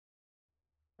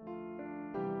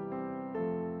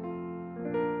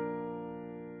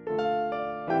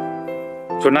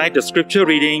Tonight, the scripture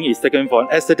reading is taken from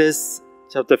Exodus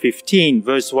chapter 15,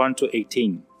 verse 1 to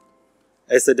 18.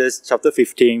 Exodus chapter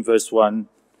 15, verse 1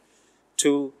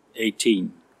 to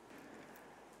 18.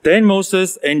 Then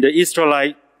Moses and the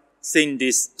Israelites sing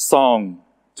this song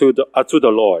to the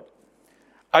Lord.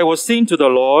 I will sing to the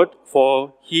Lord,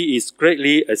 for he is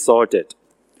greatly exalted.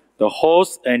 The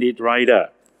horse and its rider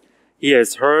he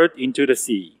has hurled into the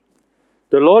sea.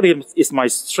 The Lord is my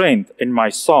strength and my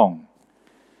song.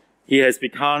 He has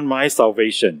become my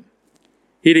salvation.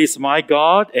 He is my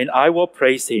God, and I will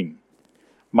praise him.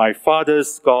 My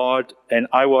father's God, and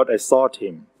I will exalt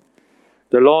him.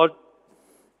 The Lord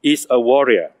is a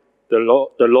warrior. The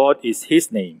Lord is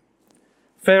his name.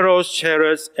 Pharaoh's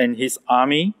chariots and his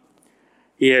army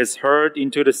he has hurled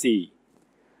into the sea.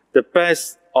 The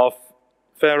best of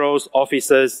Pharaoh's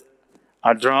officers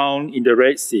are drowned in the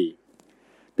Red Sea.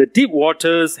 The deep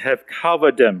waters have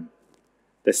covered them.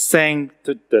 They sank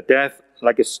to the death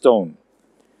like a stone.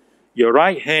 Your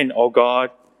right hand, O God,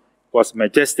 was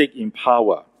majestic in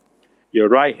power. Your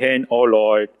right hand, O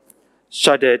Lord,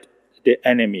 shattered the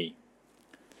enemy.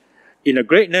 In the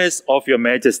greatness of your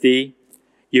majesty,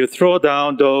 you throw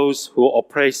down those who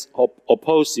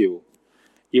oppose you.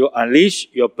 You unleash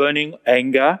your burning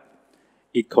anger.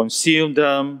 It consumed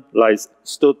them like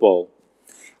stubble.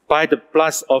 By the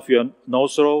blast of your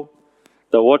nostril,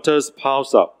 the waters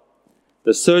piled up.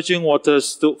 The surging waters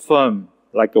stood firm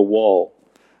like a wall.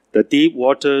 The deep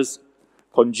waters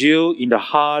congealed in the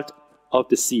heart of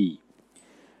the sea.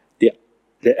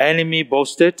 The enemy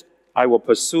boasted, I will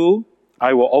pursue,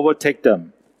 I will overtake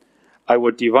them. I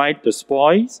will divide the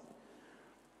spoils.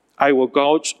 I will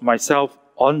gouge myself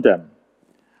on them.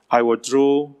 I will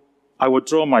draw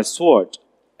my sword,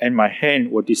 and my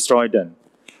hand will destroy them.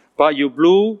 But you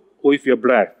blew with your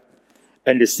breath,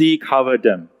 and the sea covered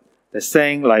them. They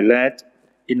sank like lead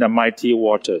in the mighty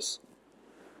waters.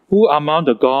 Who among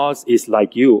the gods is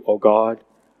like you, O God?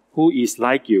 Who is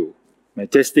like you,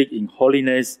 majestic in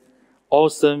holiness,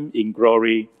 awesome in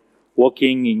glory,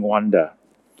 working in wonder?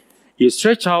 You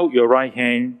stretch out your right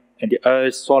hand, and the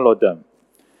earth swallowed them.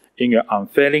 In your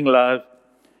unfailing love,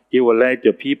 you will lead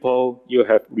the people you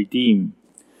have redeemed.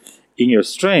 In your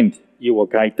strength, you will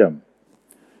guide them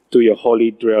to your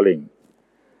holy dwelling.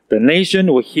 The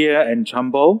nation will hear and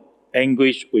tremble.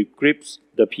 Anguish will grip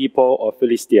the people of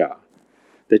Philistia.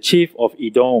 The chief of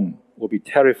Edom will be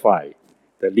terrified.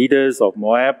 The leaders of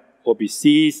Moab will be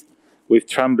seized with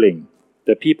trembling.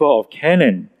 The people of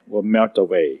Canaan will melt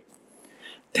away.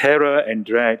 Terror and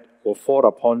dread will fall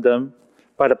upon them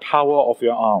by the power of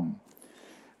your arm.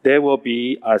 They will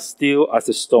be as still as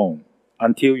a stone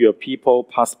until your people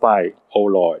pass by, O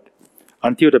Lord,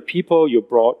 until the people you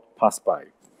brought pass by.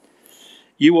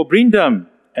 You will bring them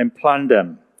and plant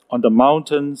them on the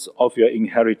mountains of your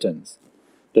inheritance,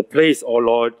 the place, O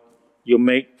Lord, you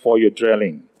make for your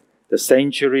dwelling, the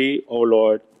sanctuary, O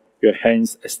Lord, your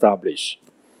hands establish.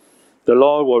 The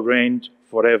Lord will reign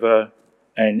forever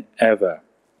and ever.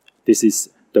 This is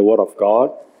the word of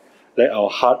God. Let our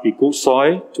heart be good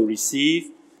soil to receive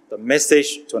the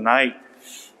message tonight,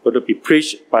 going to be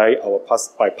preached by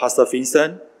Pastor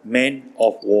Vincent, Man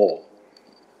of War.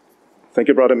 Thank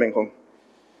you, Brother Meng Hong.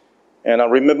 And I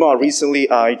remember recently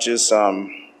I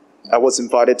was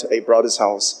invited to a brother's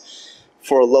house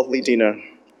for a lovely dinner.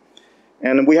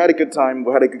 And we had a good time,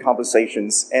 we had a good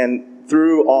conversations. And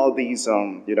through all these,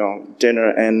 dinner,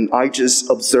 and I just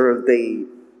observed they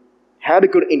had a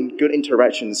good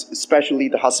interactions, especially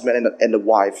the husband and the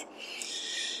wife.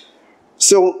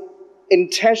 So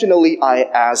intentionally, I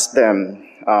asked them,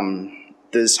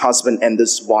 this husband and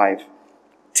this wife,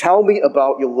 tell me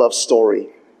about your love story.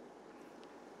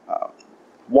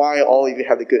 Why all of you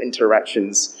have the good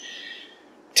interactions?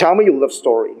 Tell me your love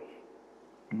story.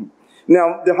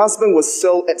 Now, the husband was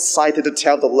so excited to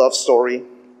tell the love story,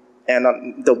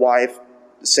 and the wife,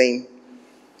 the same.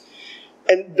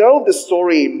 And though the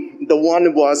story, the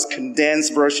one was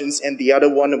condensed versions and the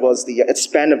other one was the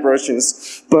expanded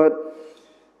versions, but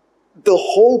the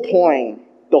whole point,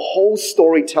 the whole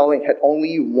storytelling had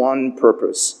only one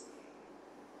purpose.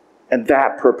 And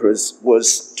that purpose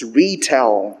was to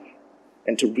retell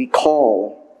and to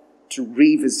recall, to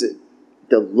revisit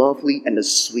the lovely and the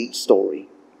sweet story.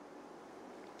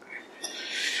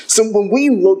 So when we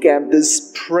look at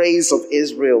this praise of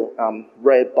Israel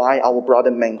read by our brother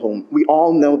Meng Hong, we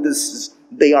all know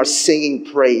they are singing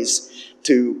praise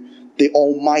to the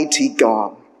Almighty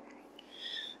God.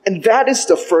 And that is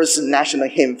the first national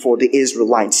hymn for the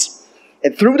Israelites.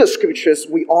 And through the scriptures,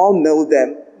 we all know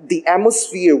that the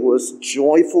atmosphere was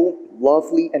joyful,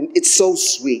 lovely, and it's so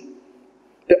sweet.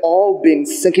 They've all been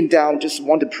sinking down, just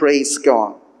want to praise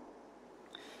God.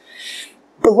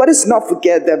 But let us not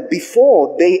forget that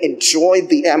before they enjoyed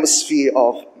the atmosphere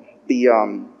of the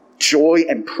joy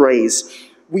and praise,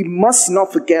 we must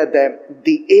not forget that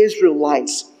the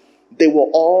Israelites, they were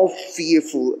all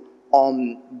fearful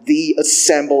on the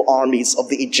assembled armies of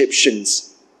the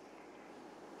Egyptians.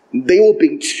 They were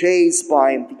being chased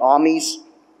by the armies.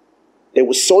 They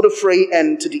were so afraid,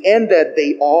 and to the end that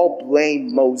they all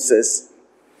blamed Moses.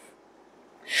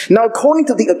 Now, according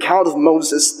to the account of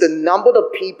Moses, the number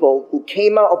of people who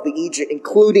came out of the Egypt,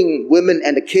 including women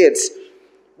and the kids,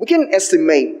 we can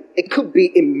estimate it could be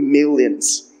in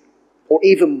millions, or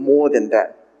even more than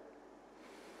that.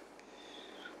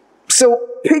 So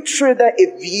picture that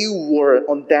if you were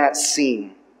on that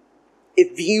scene,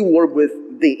 if you were with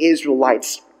the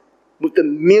Israelites, with the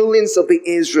millions of the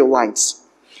Israelites,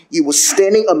 you were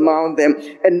standing among them,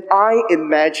 and I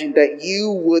imagine that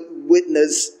you would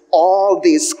witness all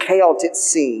this chaotic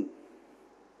scene.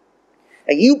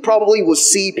 And you probably will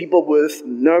see people with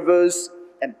nervous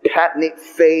and panicked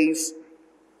face.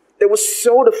 They were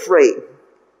so afraid.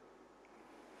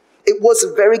 It was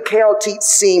a very chaotic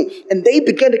scene, and they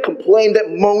began to complain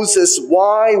that Moses,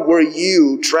 why were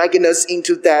you dragging us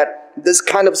into this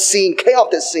kind of scene,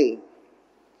 chaotic scene?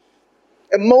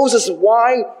 And Moses,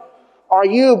 why are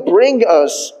you bringing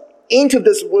us into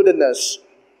this wilderness?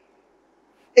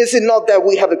 Is it not that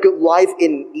we have a good life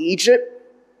in Egypt?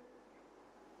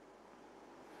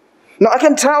 Now, I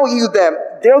can tell you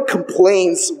that their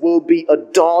complaints will be a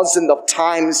dozen of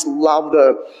times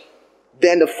louder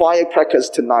than the firecrackers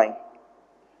tonight.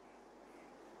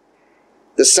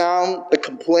 The sound, the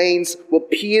complaints will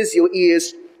pierce your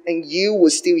ears, and you will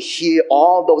still hear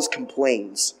all those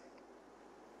complaints.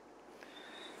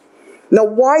 Now,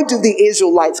 why do the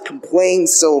Israelites complain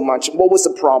so much? What was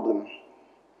the problem?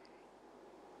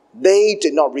 They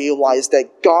did not realize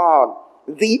that God,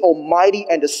 the Almighty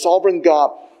and the Sovereign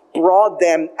God, brought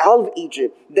them out of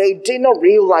Egypt. They did not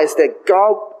realize that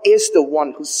God is the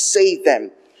one who saved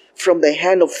them from the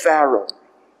hand of Pharaoh.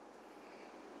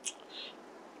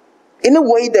 In a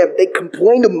way that they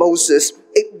complained to Moses,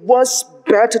 it was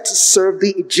better to serve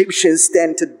the Egyptians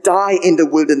than to die in the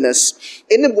wilderness.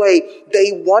 In a way,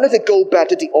 they wanted to go back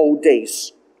to the old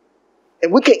days.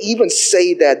 And we can even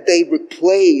say that they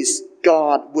replaced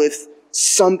God with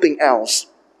something else.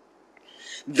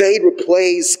 They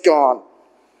replaced God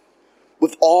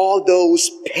with all those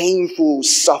painful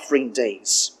suffering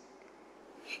days.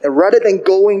 And rather than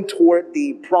going toward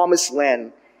the promised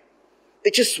land, they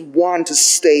just want to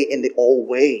stay in the old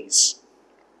ways.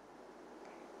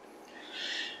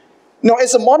 Now,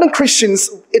 as a modern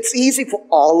Christians, it's easy for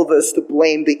all of us to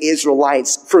blame the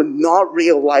Israelites for not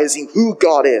realizing who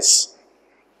God is.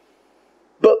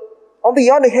 But on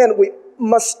the other hand, we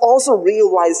must also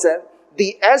realize that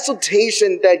the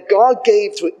exhortation that God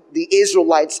gave to the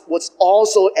Israelites was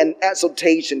also an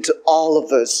exhortation to all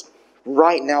of us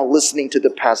right now listening to the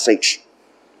passage.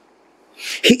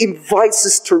 He invites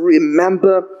us to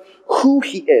remember who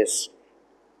He is.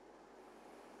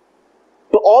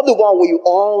 But all the while, we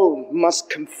all must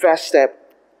confess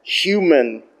that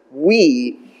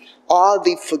we are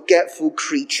the forgetful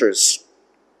creatures.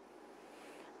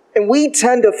 And we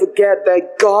tend to forget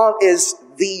that God is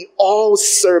the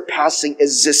all-surpassing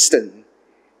existent.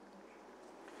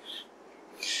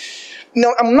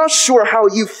 Now, I'm not sure how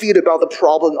you feel about the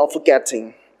problem of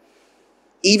forgetting.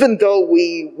 Even though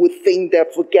we would think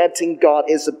that forgetting God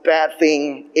is a bad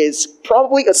thing, it's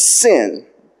probably a sin.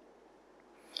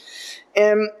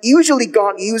 And usually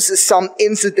God uses some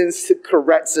incidents to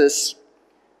correct us,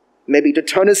 maybe to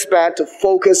turn us back, to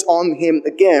focus on Him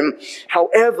again.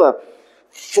 However,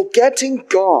 forgetting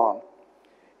God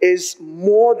is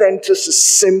more than just a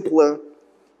simpler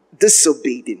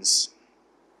disobedience.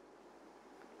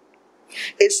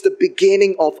 It's the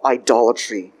beginning of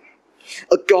idolatry.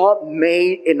 A God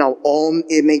made in our own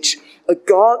image. A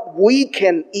God we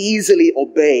can easily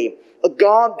obey. A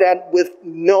God that with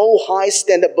no high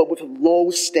standard but with a low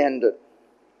standard.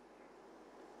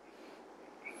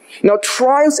 Now,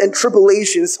 trials and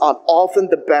tribulations are often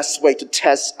the best way to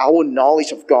test our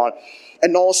knowledge of God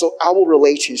and also our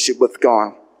relationship with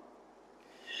God.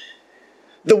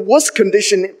 The worst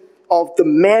condition of the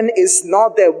man is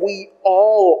not that we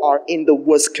all are in the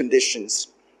worst conditions.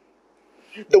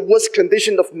 The worst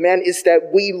condition of man is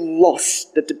that we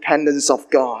lost the dependence of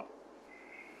God.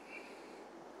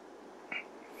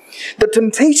 The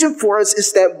temptation for us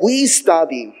is that we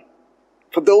study,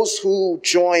 for those who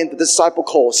join the disciple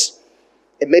course,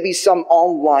 and maybe some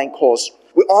online course,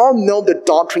 we all know the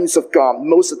doctrines of God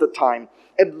most of the time.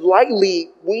 And likely,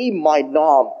 we might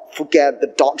not forget the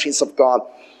doctrines of God,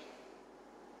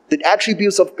 the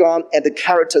attributes of God, and the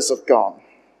characters of God.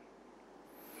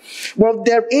 Well,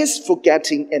 there is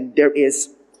forgetting and there is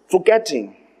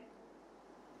forgetting.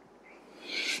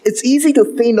 It's easy to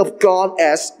think of God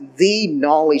as the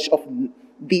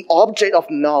object of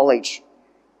knowledge.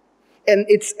 And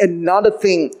it's another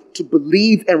thing to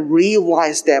believe and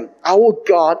realize that our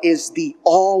God is the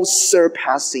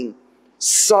all-surpassing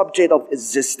subject of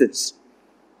existence.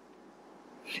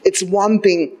 It's one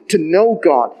thing to know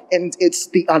God, and it's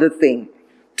the other thing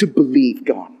to believe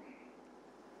God.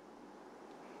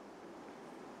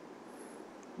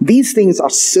 These things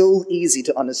are so easy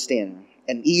to understand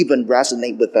and even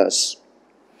resonate with us.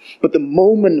 But the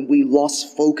moment we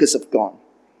lost focus of God,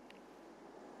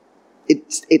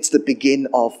 it's the beginning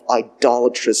of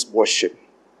idolatrous worship.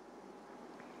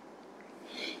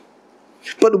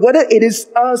 But whether it is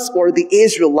us or the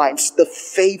Israelites, the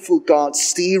faithful God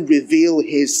still reveals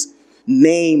His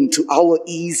name to our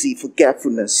easy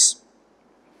forgetfulness.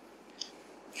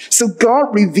 So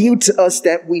God revealed to us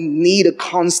that we need a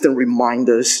constant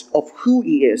reminders of who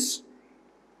He is.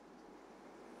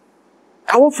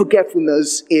 Our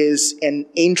forgetfulness is an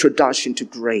introduction to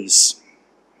grace.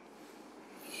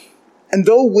 And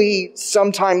though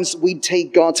sometimes we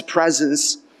take God's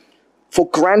presence for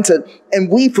granted, and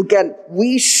we forget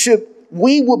we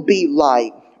would be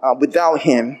like without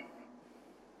Him.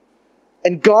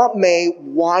 And God may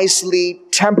wisely,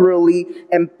 temporarily,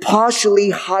 and partially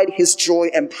hide His joy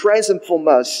and presence from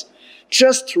us,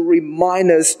 just to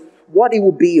remind us what it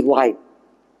would be like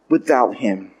without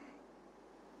Him.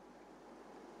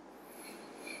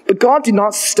 But God did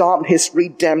not stop His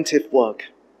redemptive work.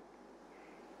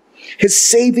 His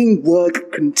saving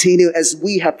work continued, as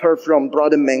we have heard from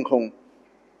Brother Menkong.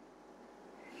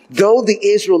 Though the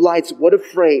Israelites were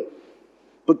afraid,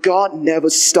 but God never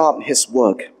stopped His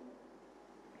work.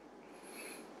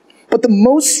 But the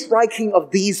most striking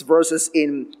of these verses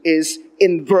is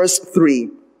in verse 3.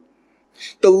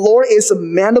 The Lord is a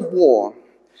man of war.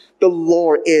 The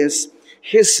Lord is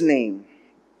His name.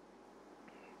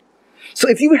 So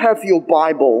if you have your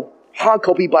Bible, hard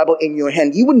copy Bible in your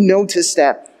hand, you will notice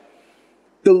that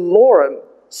the Lord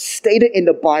stated in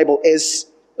the Bible is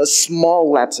a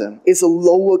small letter, is a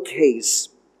lowercase.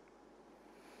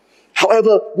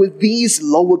 However, with these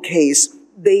lowercase,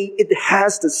 it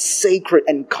has the sacred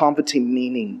and comforting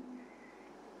meaning.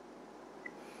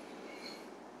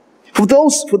 For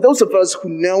those of us who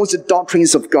know the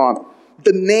doctrines of God,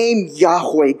 the name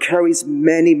Yahweh carries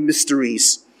many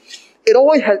mysteries. It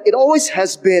always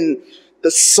has been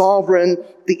the sovereign,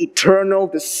 the eternal,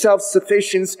 the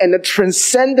self-sufficient, and the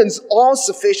transcendent,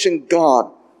 all-sufficient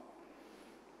God.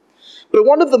 But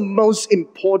one of the most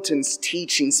important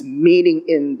teachings, meaning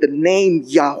in the name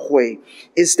Yahweh,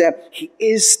 is that He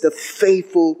is the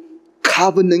faithful,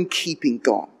 covenant-keeping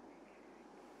God.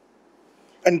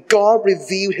 And God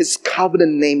revealed His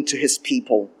covenant name to His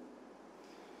people.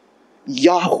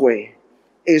 Yahweh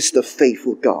is the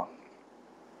faithful God.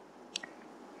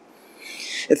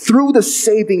 And through the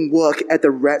saving work at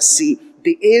the Red Sea,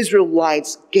 the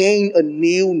Israelites gained a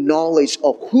new knowledge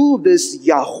of who this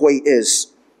Yahweh is.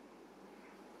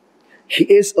 He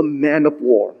is a man of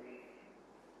war.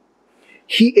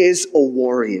 He is a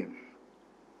warrior.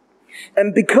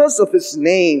 And because of His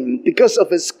name, because of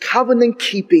His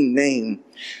covenant-keeping name,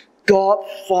 God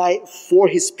fight for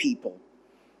His people.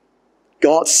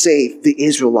 God saved the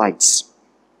Israelites.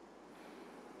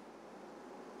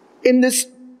 In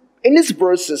these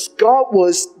verses, God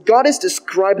is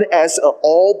described as an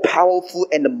all-powerful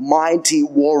and a mighty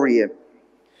warrior.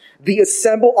 The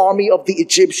assembled army of the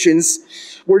Egyptians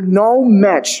were no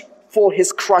match for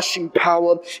His crushing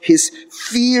power, His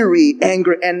fiery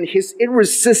anger, and His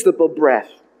irresistible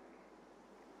breath.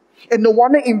 And no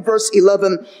wonder in verse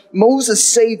 11, Moses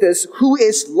says this, "Who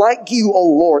is like you, O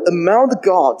Lord, among the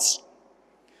gods?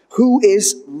 Who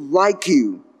is like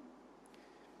you?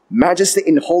 Majesty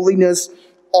in holiness,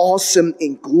 awesome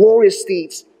in glorious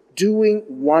deeds, doing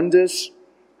wonders."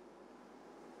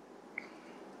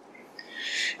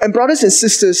 And brothers and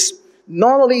sisters,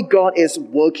 not only God is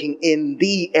working in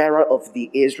the era of the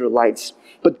Israelites,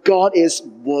 but God is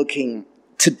working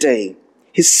today.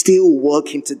 He's still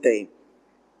working today.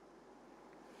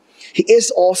 He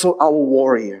is also our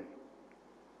warrior.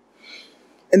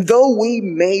 And though we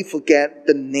may forget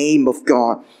the name of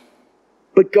God,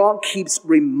 but God keeps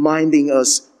reminding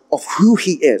us of who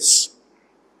He is,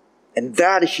 and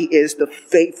that He is the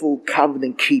faithful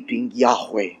covenant-keeping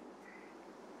Yahweh.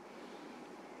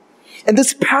 And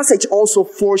this passage also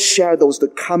foreshadows the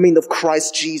coming of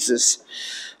Christ Jesus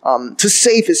to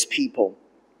save His people,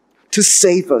 to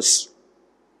save us.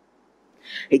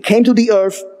 He came to the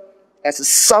earth as a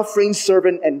suffering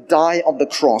servant and died on the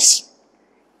cross.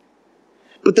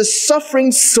 But the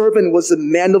suffering servant was a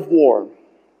man of war.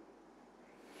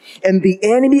 And the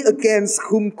enemy against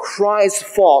whom Christ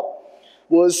fought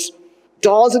was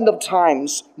dozens of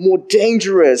times more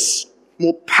dangerous,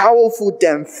 more powerful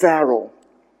than Pharaoh.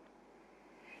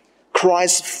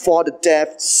 Christ fought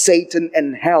death, Satan,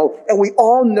 and hell. And we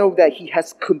all know that he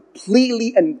has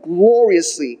completely and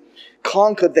gloriously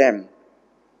conquered them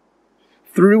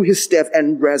through his death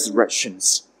and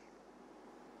resurrections.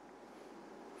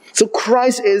 So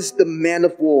Christ is the man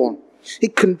of war. He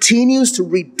continues to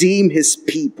redeem his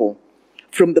people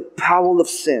from the power of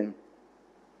sin.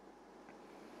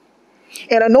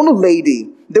 And I know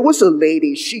there was a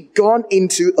lady, she got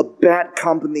into a bad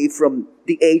company from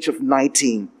the age of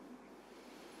 19.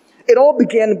 It all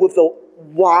began with the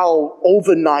wild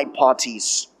overnight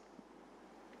parties.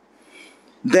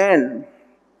 Then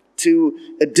to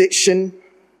addiction,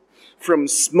 from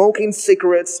smoking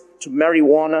cigarettes to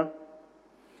marijuana,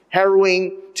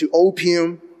 heroin to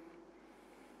opium.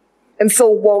 And so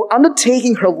while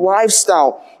undertaking her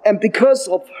lifestyle, and because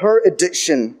of her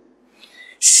addiction,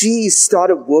 she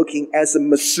started working as a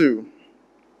masseuse.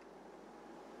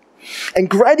 And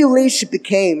gradually she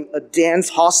became a dance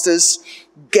hostess,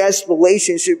 guest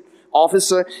relationship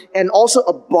officer, and also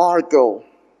a bar girl.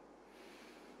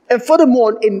 And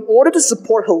furthermore, in order to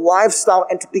support her lifestyle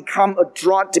and to become a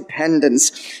drug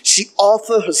dependent, she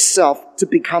offered herself to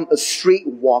become a street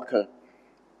walker.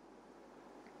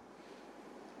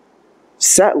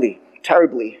 Sadly,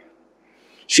 terribly,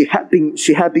 she had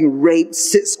been raped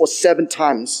 6 or 7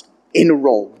 times in a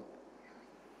row.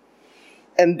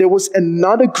 And there was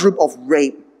another group of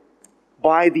rape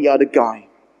by the other guy.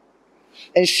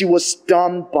 And she was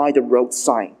dumped by the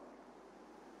roadside.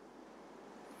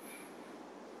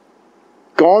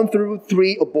 Gone through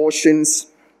 3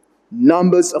 abortions,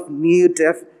 numbers of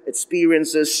near-death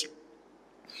experiences.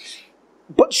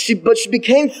 But she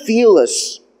became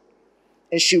fearless.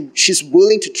 And she's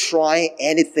willing to try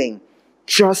anything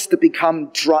just to become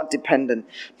drug dependent,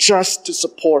 just to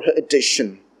support her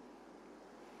addiction.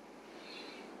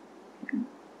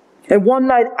 And one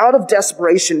night, out of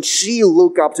desperation, she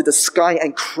looked up to the sky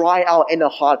and cried out in her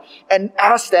heart and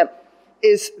asked them,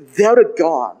 "Is there a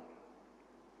God?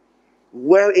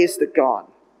 Where is the God?"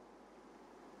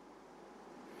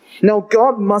 Now,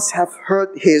 God must have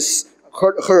heard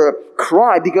her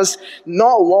cry, because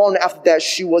not long after that,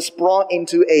 she was brought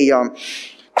into a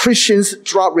Christian's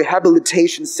drug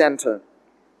rehabilitation center.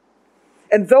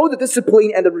 And though the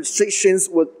discipline and the restrictions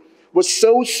were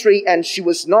so strict and she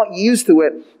was not used to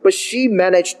it, but she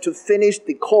managed to finish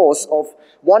the course of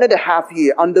 1.5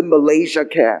 years under Malaysia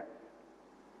care.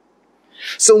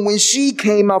 So when she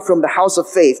came out from the house of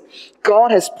faith,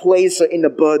 God has placed her in a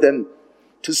burden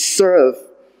to serve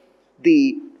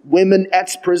the women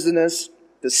ex-prisoners,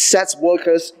 the sex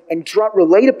workers, and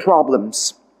drug-related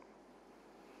problems.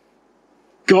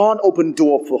 God opened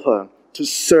door for her to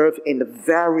serve in the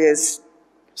various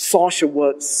social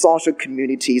work, social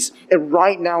communities. And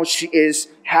right now she is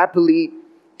happily,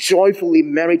 joyfully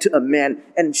married to a man.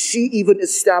 And she even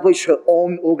established her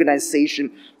own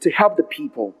organization to help the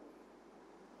people.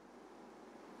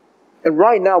 And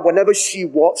right now, whenever she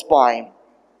walks by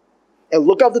and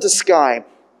look up to the sky,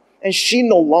 and she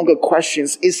no longer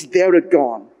questions, is there a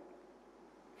God?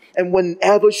 And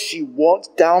whenever she walks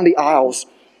down the aisles,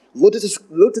 look to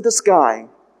the sky,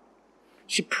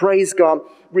 she prays God,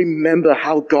 remember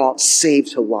how God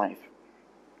saved her life.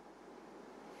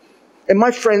 And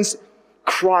my friends,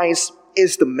 Christ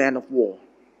is the man of war.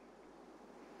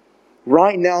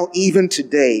 Right now, even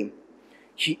today,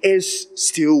 he is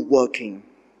still working.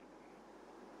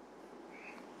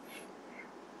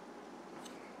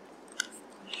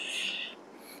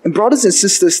 And brothers and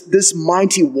sisters, this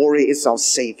mighty warrior is our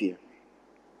Savior.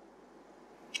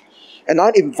 And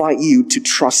I invite you to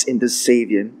trust in this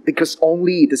Savior, because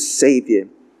only the Savior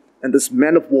and this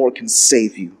man of war can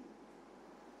save you.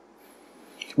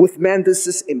 With man, this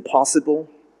is impossible,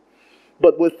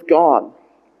 but with God,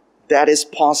 that is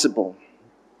possible.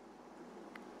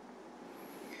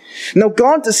 Now,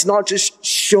 God does not just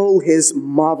show his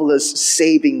marvelous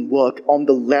saving work on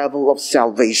the level of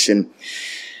salvation.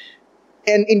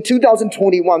 And in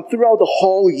 2021, throughout the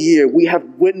whole year, we have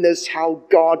witnessed how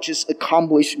God just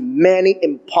accomplished many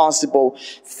impossible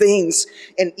things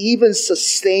and even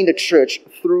sustained the church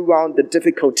throughout the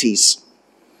difficulties.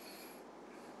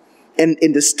 And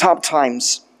in these tough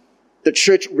times, the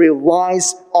church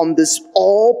relies on this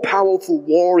all-powerful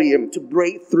warrior to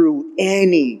break through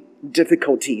any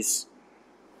difficulties.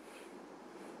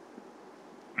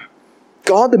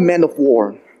 God, the man of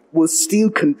war, will still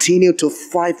continue to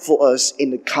fight for us in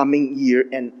the coming year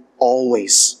and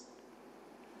always.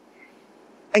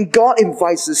 And God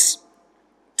invites us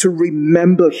to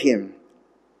remember him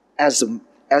as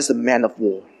a man of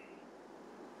war.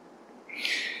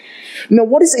 Now,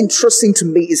 what is interesting to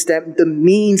me is that the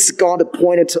means God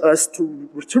appointed to us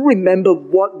to remember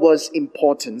what was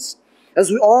important. As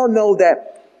we all know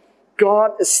that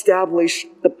God established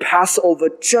the Passover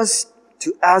just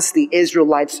to ask the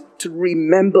Israelites to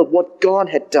remember what God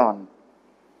had done.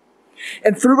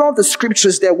 And throughout the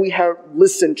scriptures that we have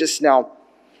listened just now,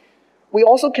 we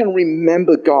also can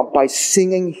remember God by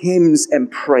singing hymns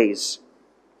and praise.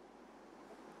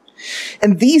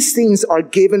 And these things are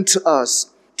given to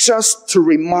us just to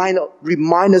remind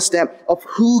us of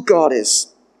who God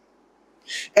is.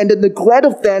 And the neglect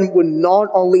of them will not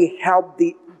only help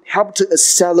to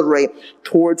accelerate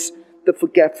towards the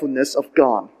forgetfulness of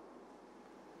God.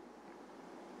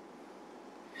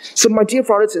 So my dear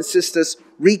brothers and sisters,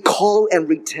 recall and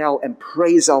retell and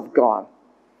praise of God,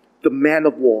 the man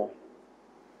of war.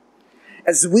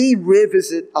 As we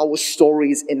revisit our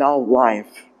stories in our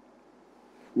life,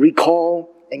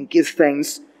 recall and give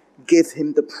thanks, give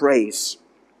him the praise.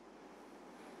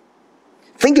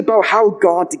 Think about how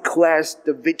God declares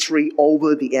the victory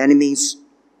over the enemies.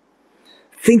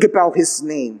 Think about his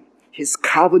name, his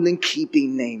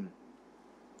covenant-keeping name,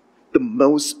 the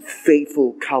most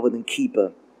faithful covenant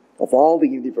keeper of all the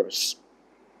universe.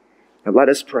 And let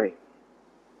us pray.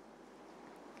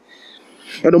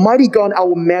 And Almighty God,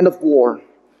 our man of war,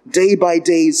 day by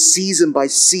day, season by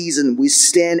season, we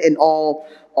stand in awe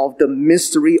of the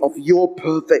mystery of your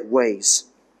perfect ways.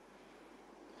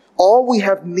 All we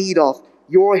have need of,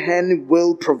 your hand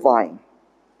will provide.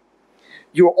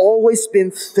 You've always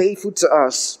been faithful to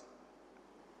us,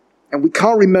 and we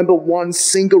can't remember one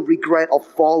single regret of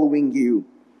following you.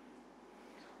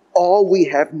 All we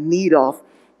have need of,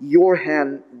 your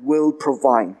hand will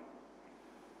provide.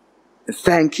 And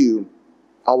thank you,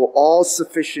 our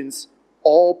all-sufficient,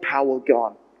 all-power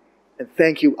God. And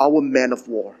thank you, our man of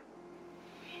war.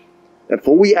 And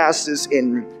for we ask this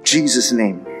in Jesus'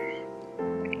 name.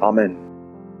 Amen.